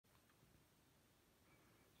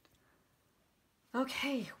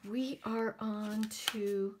Okay, we are on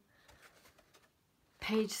to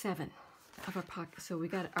page 7 of our pocket. So we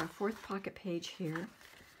got our 4th pocket page here.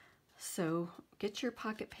 So get your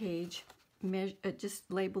pocket page,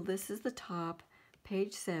 just label this as the top,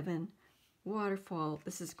 page 7, waterfall.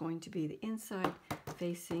 This is going to be the inside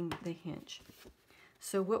facing the hinge.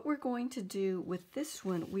 So what we're going to do with this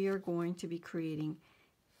one, we are going to be creating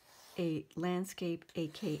a landscape,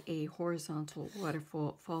 aka horizontal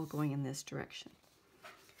waterfall going in this direction.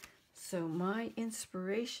 So my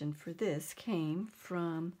inspiration for this came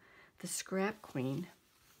from the Scrap Queen,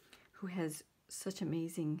 who has such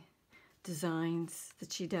amazing designs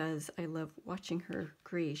that she does. I love watching her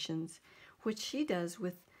creations, which she does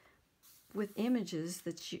with images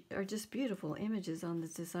that are just beautiful images on the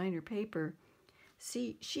designer paper.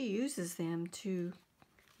 See, she uses them to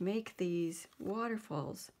make these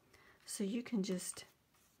waterfalls. So you can just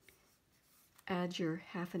add your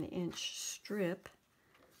 1/2 inch strip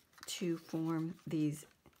to form these,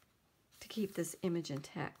 to keep this image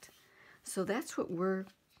intact. So that's what we're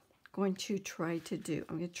going to try to do.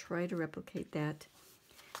 I'm going to try to replicate that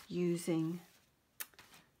using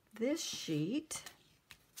this sheet.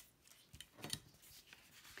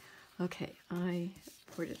 Okay,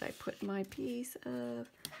 where did I put my piece of,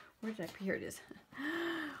 here it is.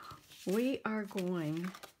 We are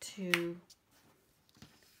going to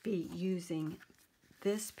be using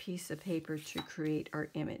this piece of paper to create our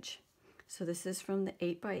image. So this is from the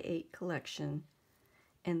 8x8 collection.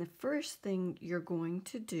 And the first thing you're going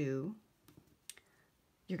to do,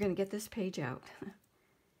 you're going to get this page out.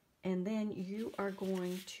 And then you are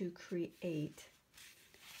going to create,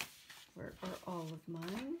 where are all of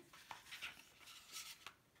mine?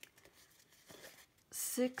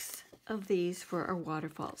 6 of these for our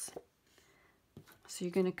waterfalls. So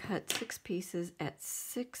you're going to cut 6 pieces at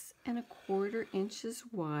 6 1/4 inches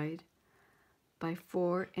wide by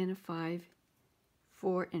 4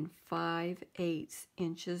 5/8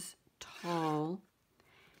 inches tall,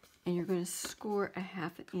 and you're going to score a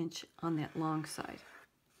 1/2 inch on that long side.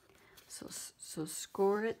 So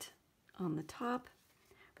score it on the top,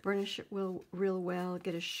 burnish it real well,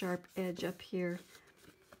 get a sharp edge up here,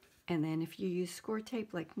 and then if you use score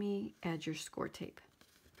tape like me, add your score tape.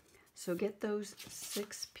 So get those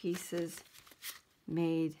 6 pieces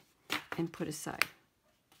made and put aside.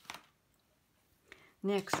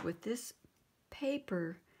 Next, with this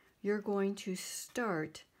paper, you're going to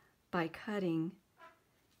start by cutting,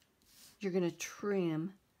 you're going to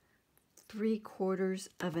trim 3/4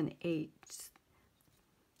 of an eighth.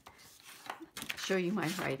 Show you my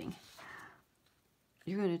writing.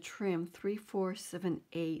 You're going to trim 3/4 of an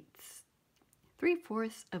eighth,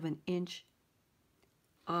 3/4 of an inch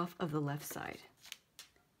off of the left side.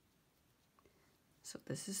 So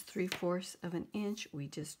this is 3/4 of an inch. We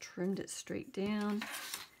just trimmed it straight down.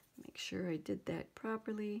 Make sure I did that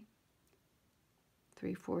properly.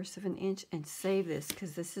 3/4 of an inch, and save this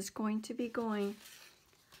because this is going to be going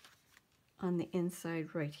on the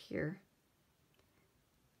inside right here.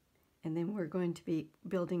 And then we're going to be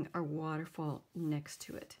building our waterfall next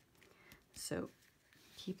to it. So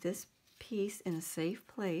keep this piece in a safe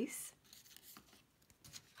place.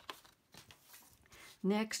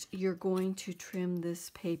 Next, you're going to trim this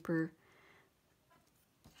paper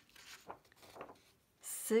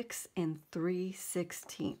 6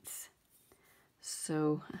 3/16.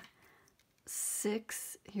 So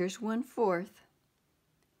 6, here's 1/4.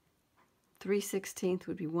 3/16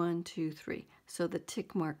 would be 1, 2, 3. So the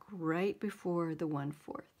tick mark right before the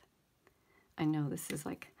 1/4. I know this is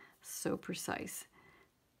like so precise.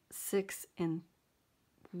 6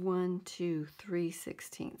 1, 2,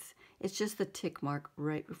 3/16. It's just the tick mark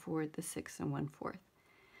right before the 6 1/4.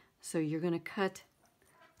 So you're going to cut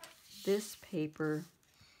this paper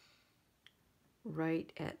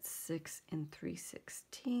right at 6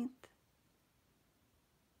 3/16.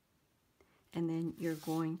 And then you're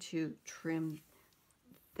going to trim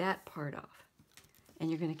that part off. And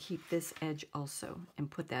you're going to keep this edge also and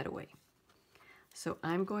put that away. So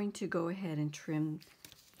I'm going to go ahead and trim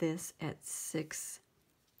this at 6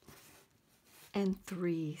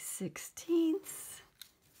 3/16,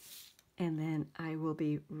 and then I will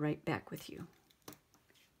be right back with you.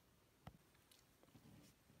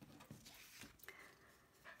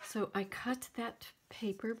 So I cut that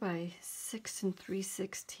paper by 6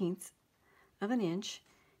 3/16 of an inch.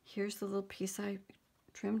 Here's the little piece I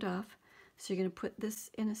trimmed off. So you're going to put this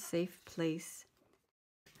in a safe place.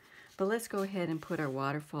 But let's go ahead and put our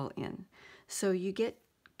waterfall in. So you get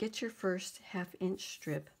your first 1/2 inch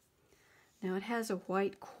strip. Now it has a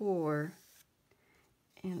white core,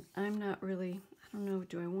 and I'm not really, I don't know,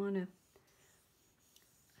 do I want to,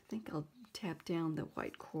 I think I'll tap down the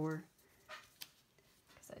white core,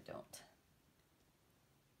 because I don't.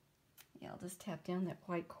 Yeah, I'll just tap down that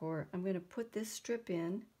white core. I'm going to put this strip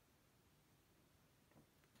in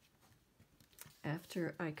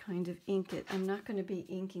after I kind of ink it. I'm not going to be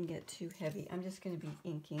inking it too heavy. I'm just going to be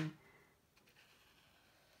inking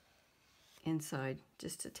inside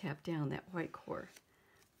just to tap down that white core.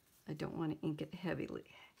 I don't want to ink it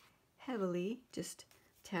heavily, just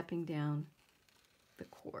tapping down the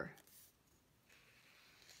core.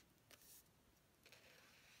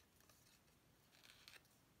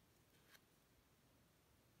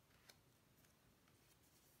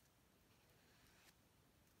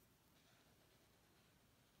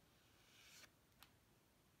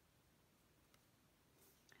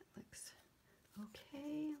 Looks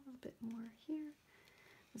okay, a little bit more here.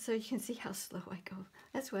 So you can see how slow I go.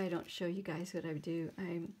 That's why I don't show you guys what I do.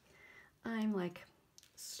 I'm like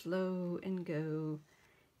slow and go.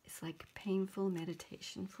 It's like painful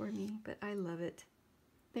meditation for me, but I love it.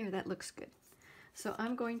 There, that looks good. So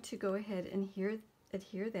I'm going to go ahead and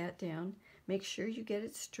adhere that down. Make sure you get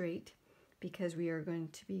it straight, because we are going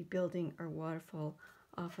to be building our waterfall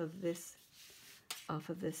off of this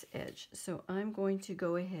edge. So I'm going to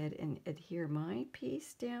go ahead and adhere my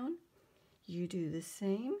piece down. You do the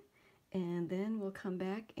same, and then we'll come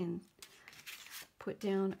back and put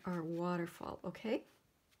down our waterfall, okay?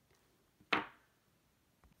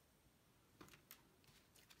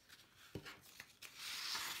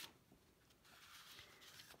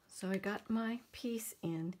 So I got my piece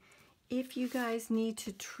in. If you guys need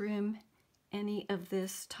to trim any of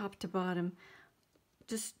this top to bottom,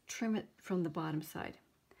 just trim it from the bottom side.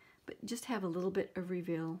 But just have a little bit of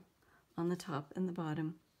reveal on the top and the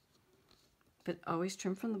bottom. But always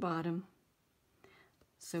trim from the bottom.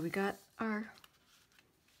 So we got our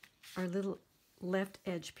little left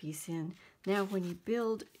edge piece in. Now when you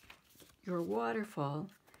build your waterfall,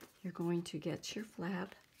 you're going to get your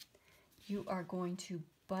flap. You are going to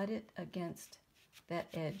butt it against that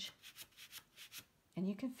edge. And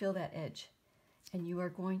you can feel that edge. And you are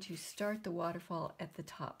going to start the waterfall at the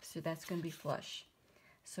top. So that's going to be flush.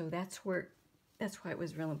 So that's why it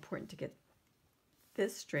was real important to get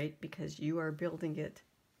this straight, because you are building it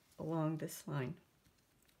along this line.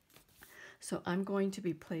 So I'm going to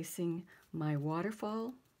be placing my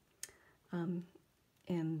waterfall, and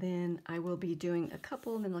then I will be doing a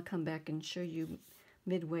couple, and then I'll come back and show you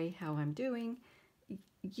midway how I'm doing.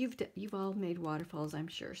 You've all made waterfalls, I'm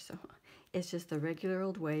sure, so it's just the regular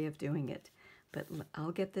old way of doing it. But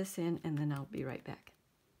I'll get this in, and then I'll be right back.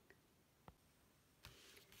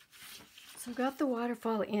 So got the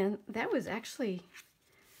waterfall in. That was actually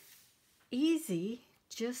easy,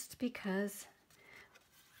 just because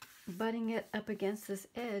butting it up against this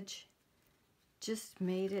edge just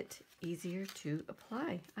made it easier to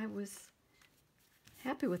apply. I was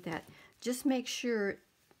happy with that. Just make sure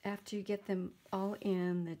after you get them all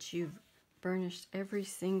in that you've burnished every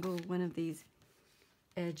single one of these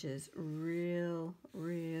edges real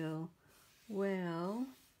well.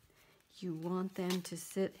 You want them to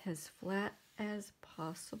sit as flat as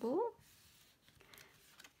possible.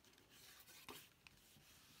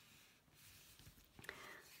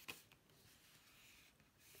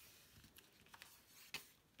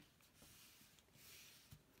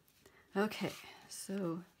 Okay,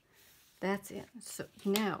 so that's it. So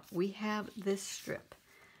now we have this strip.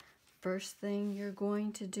 First thing you're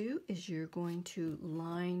going to do is you're going to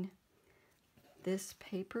line this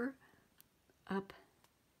paper up,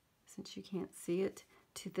 since you can't see it,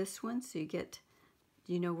 to this one, so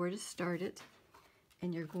you know where to start it.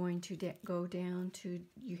 And you're going to go down to,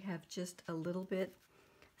 you have just a little bit,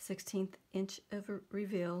 1/16 inch of a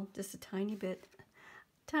reveal, just a tiny bit,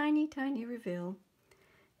 tiny reveal.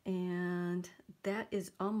 And that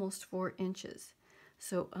is almost 4 inches.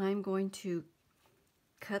 So I'm going to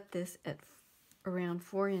cut this at around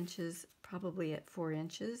 4 inches, probably at 4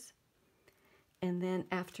 inches. And then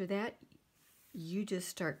after that, you just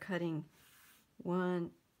start cutting 1,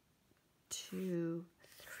 2,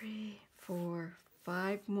 3, 4,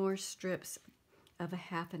 5 more strips of a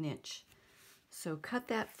 1/2 inch. So cut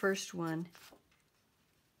that first one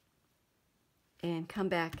and come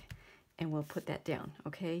back, and we'll put that down,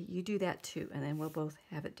 okay? You do that too, and then we'll both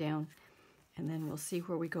have it down, and then we'll see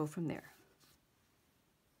where we go from there.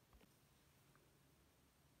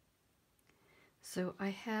 So I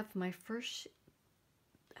have my first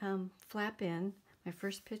flap in, my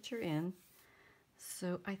first picture in.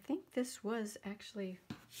 So I think this was actually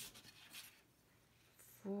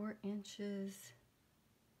 4 inches.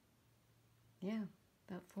 Yeah,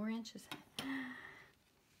 about 4 inches.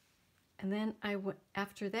 And then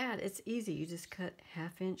after that, it's easy. You just cut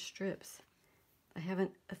 1/2-inch strips. I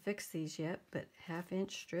haven't affixed these yet, but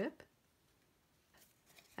 1/2-inch strip.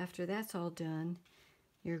 After that's all done,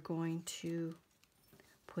 you're going to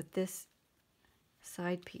put this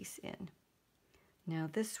side piece in. Now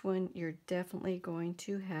this one, you're definitely going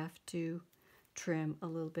to have to trim a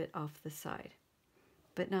little bit off the side,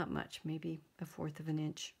 but not much, maybe 1/4 of an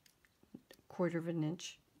inch, 1/4 of an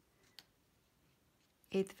inch,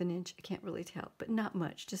 1/8 of an inch, I can't really tell, but not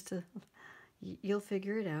much, just you'll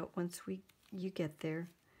figure it out once you get there.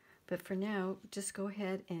 But for now, just go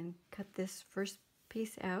ahead and cut this first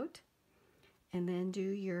piece out and then do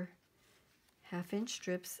your 1/2-inch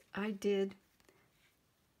strips. I did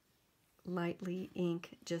lightly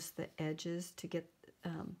ink just the edges to get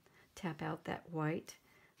tap out that white.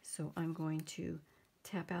 So I'm going to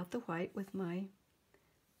tap out the white with my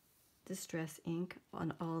distress ink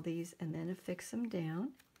on all these and then affix them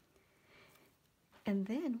down. And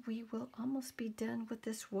then we will almost be done with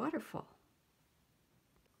this waterfall.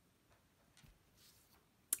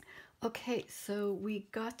 Okay, so we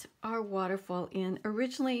got our waterfall in.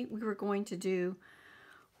 Originally, we were going to do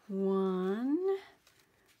 1,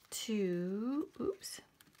 2, oops,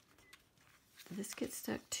 this gets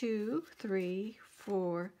stuck, 2, 3,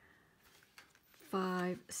 4,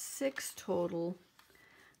 5, 6 total.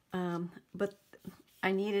 But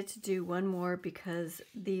I needed to do one more because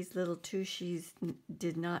these little tushies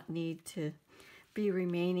did not need to be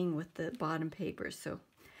remaining with the bottom paper. So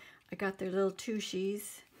I got their little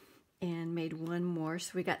tushies and made one more.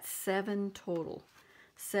 So we got 7 total.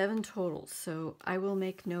 7 total. So I will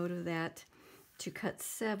make note of that to cut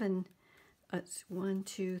 7. 1,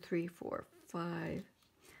 2, 3, 4, 5.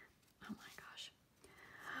 Oh my gosh.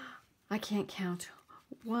 I can't count.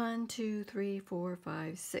 1, 2, 3, 4,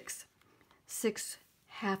 5, 6. 6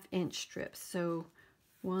 1/2-inch strips. So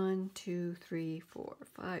 1, 2, 3, 4,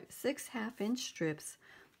 5, 6 1/2-inch strips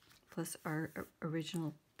plus our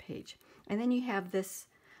original page. And then you have this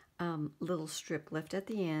little strip left at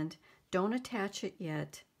the end. Don't attach it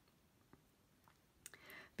yet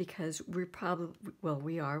because we're probably, well,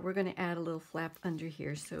 we're going to add a little flap under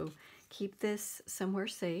here. So keep this somewhere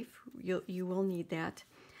safe. You will need that.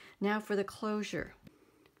 Now for the closure.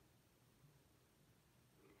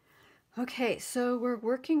 Okay, so we're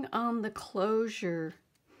working on the closure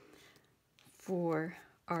for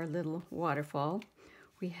our little waterfall.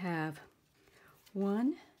 We have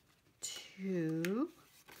 1, 2,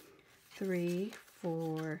 3,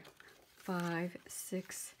 4, 5,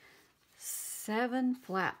 6, 7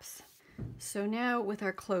 flaps. So now with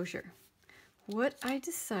our closure, what I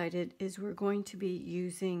decided is we're going to be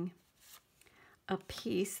using a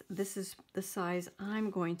piece. This is the size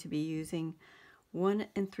I'm going to be using, 1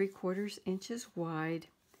 3/4 inches wide,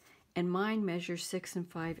 and mine measures 6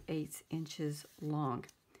 5/8 inches long.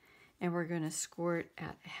 And we're going to score it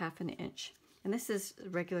at 1/2 inch. And this is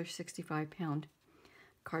regular 65-pound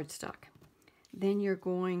cardstock. Then you're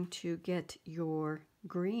going to get your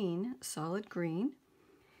green, solid green,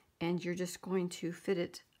 and you're just going to fit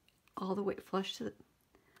it all the way flush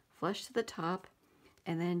to the top,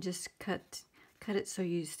 and then just cut it so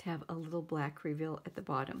you just have a little black reveal at the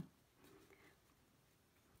bottom.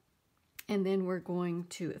 And then we're going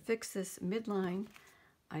to affix this midline.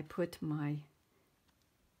 I put my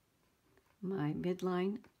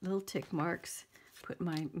midline little tick marks, put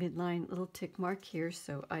my midline little tick mark here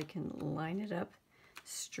so I can line it up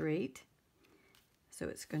straight. So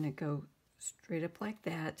it's going to go straight up like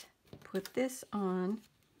that. Put this on.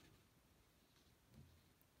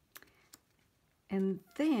 And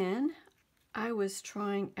then I was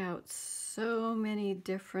trying out so many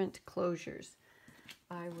different closures.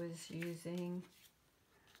 I was using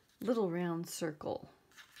little round circle,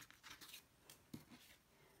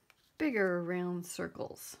 bigger round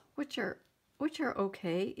circles, which are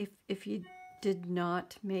okay. If you did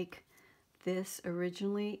not make this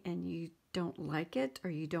originally and you don't like it or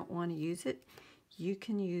you don't want to use it, you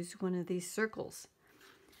can use one of these circles.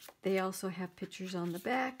 They also have pictures on the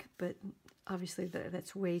back, but obviously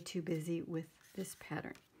that's way too busy with this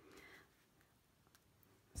pattern.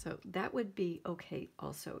 So that would be okay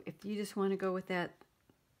also. If you just want to go with that,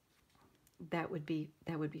 that would be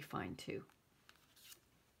fine too.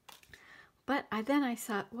 But then I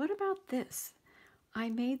thought, what about this? I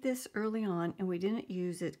made this early on and we didn't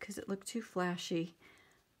use it because it looked too flashy.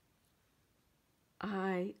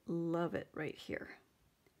 I love it right here.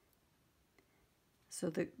 So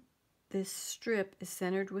this strip is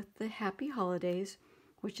centered with the Happy Holidays,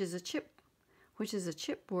 which is a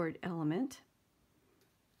chipboard element.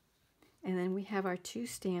 And then we have our 2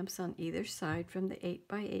 stamps on either side from the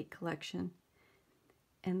 8x8 collection.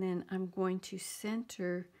 and then I'm going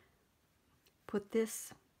to put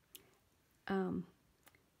this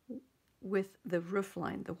with the roof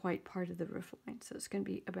line, the white part of the roof line. So it's going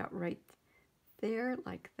to be about right there,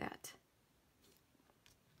 like that.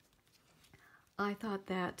 I thought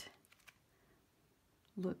that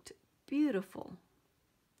looked beautiful.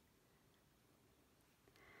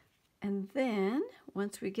 And then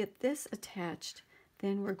once we get this attached,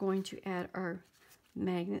 then we're going to add our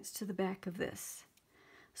magnets to the back of this.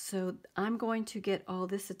 So I'm going to get all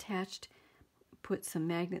this attached, put some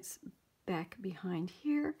magnets back behind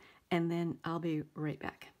here, and then I'll be right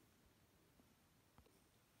back.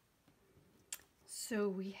 So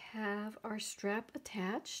we have our strap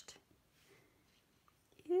attached.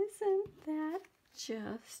 Isn't that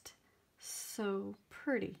just so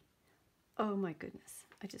pretty? Oh my goodness,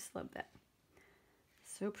 I just love that.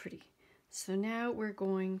 So pretty. So now we're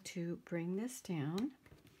going to bring this down.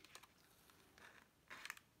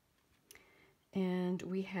 And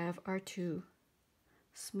we have our two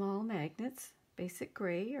small magnets, basic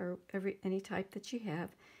gray or any type that you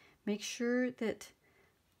have. Make sure that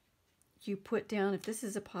you put down, if this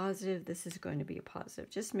is a positive, this is going to be a positive.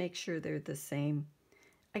 Just make sure they're the same.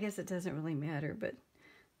 I guess it doesn't really matter, but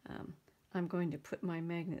I'm going to put my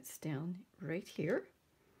magnets down right here.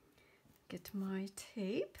 Get my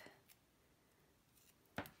tape.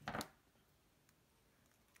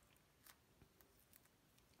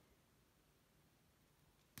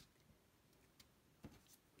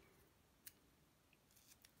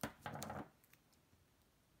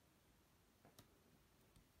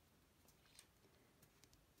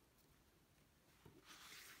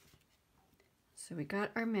 So we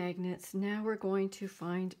got our magnets. Now we're going to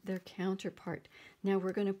find their counterpart. Now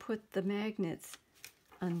we're going to put the magnets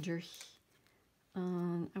under,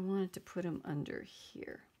 I wanted to put them under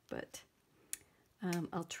here, but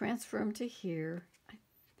I'll transfer them to here. I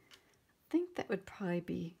think that would probably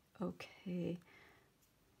be okay.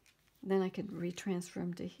 Then I could retransfer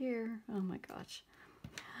them to here. Oh my gosh.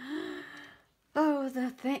 Oh, the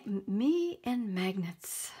thing, me and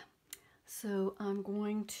magnets. So I'm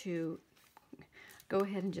going to go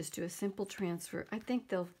ahead and just do a simple transfer. I think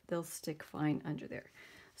they'll stick fine under there.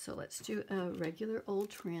 So let's do a regular old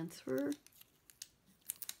transfer.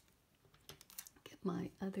 Get my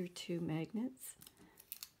other two magnets.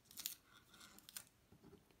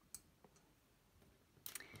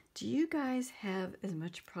 Do you guys have as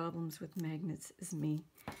much problems with magnets as me?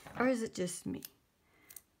 Or is it just me?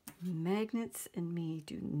 Magnets and me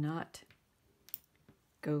do not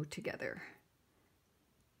go together.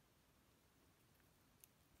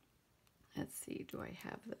 Let's see, do I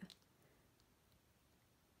have the...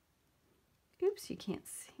 Oops, you can't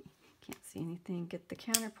see anything. Get the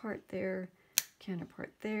counterpart there,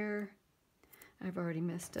 counterpart there. I've already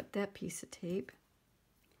messed up that piece of tape.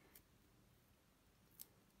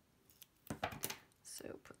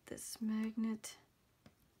 So put this magnet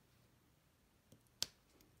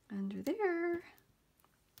under there.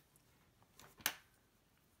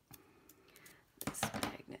 This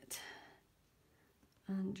magnet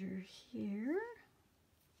under here.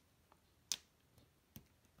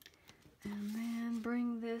 And then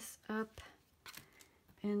bring this up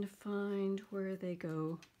and find where they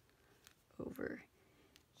go over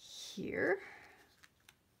here.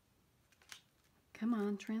 Come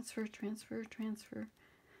on, transfer, transfer, transfer.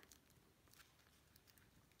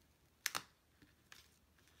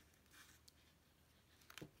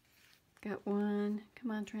 Got one.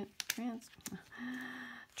 Come on, transfer.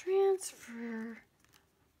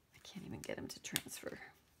 I can't even get them to transfer.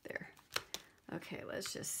 There. Okay,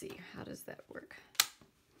 let's just see. How does that work?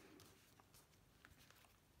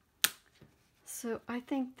 So I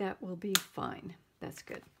think that will be fine. That's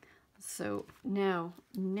good. So now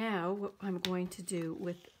what I'm going to do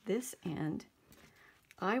with this end,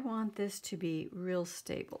 I want this to be real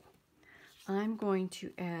stable. I'm going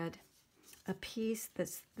to add a piece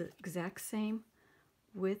that's the exact same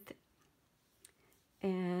width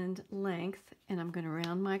and length, and I'm going to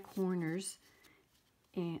round my corners,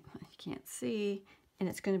 and you can't see, and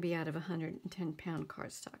it's going to be out of 110-pound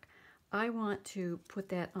cardstock. I want to put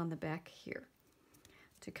that on the back here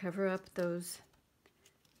to cover up those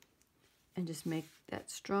and just make that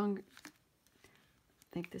strong. I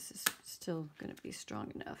think this is still going to be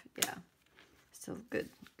strong enough. Yeah, still good.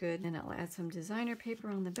 And I'll add some designer paper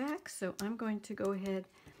on the back. So I'm going to go ahead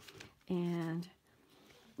and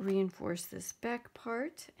reinforce this back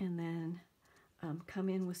part and then come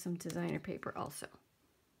in with some designer paper also.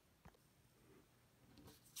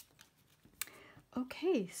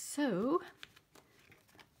 Okay, so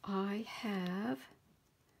I have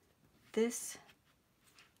this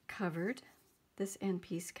covered, this end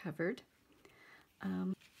piece covered.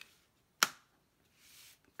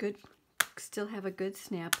 Good, still have a good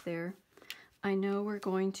snap there. I know we're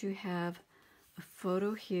going to have a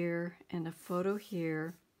photo here and a photo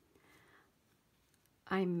here.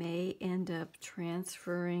 I may end up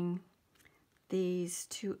transferring these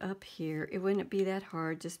two up here. It wouldn't be that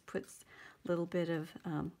hard. Just put a little bit of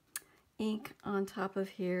ink on top of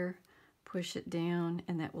here, push it down,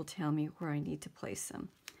 and that will tell me where I need to place them.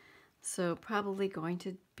 So probably going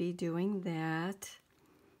to be doing that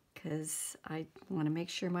because I want to make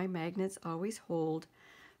sure my magnets always hold.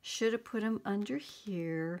 Should have put them under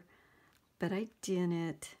here, but I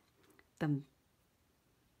didn't.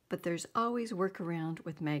 But there's always workaround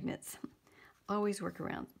with magnets. Always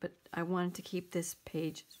workaround. But I wanted to keep this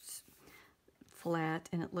page flat,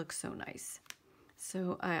 and it looks so nice.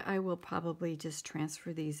 So I will probably just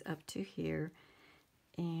transfer these up to here,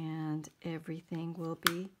 and everything will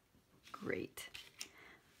be great.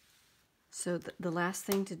 So the last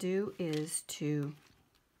thing to do is to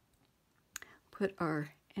put our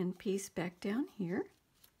end piece back down here.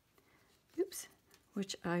 Oops,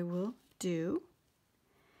 which I will do,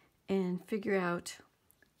 and figure out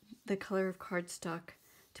the color of cardstock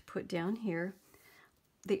to put down here.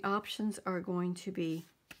 The options are going to be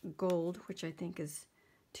gold, which I think is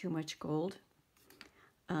too much gold,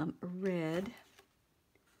 red,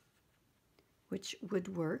 which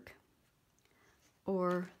would work,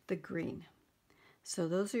 or the green. So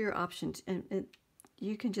those are your options, and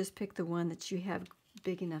you can just pick the one that you have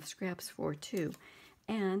big enough scraps for too.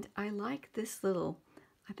 And I like this little,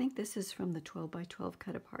 I think this is from the 12 by 12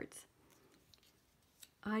 cut aparts.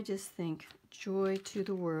 I just think Joy to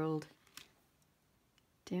the World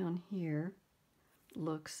down here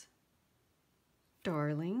looks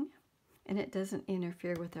darling, and it doesn't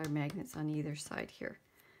interfere with our magnets on either side here.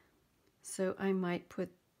 So I might put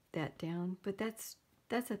that down, but that's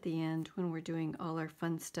at the end when we're doing all our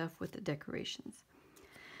fun stuff with the decorations.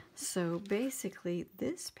 So basically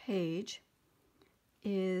this page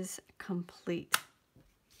is complete.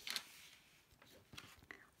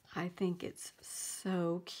 I think it's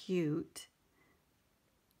so cute.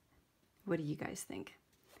 What do you guys think?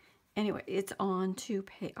 Anyway, it's on to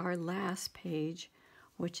our last page,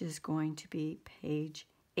 which is going to be page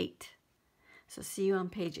 8. So see you on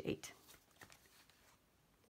page 8.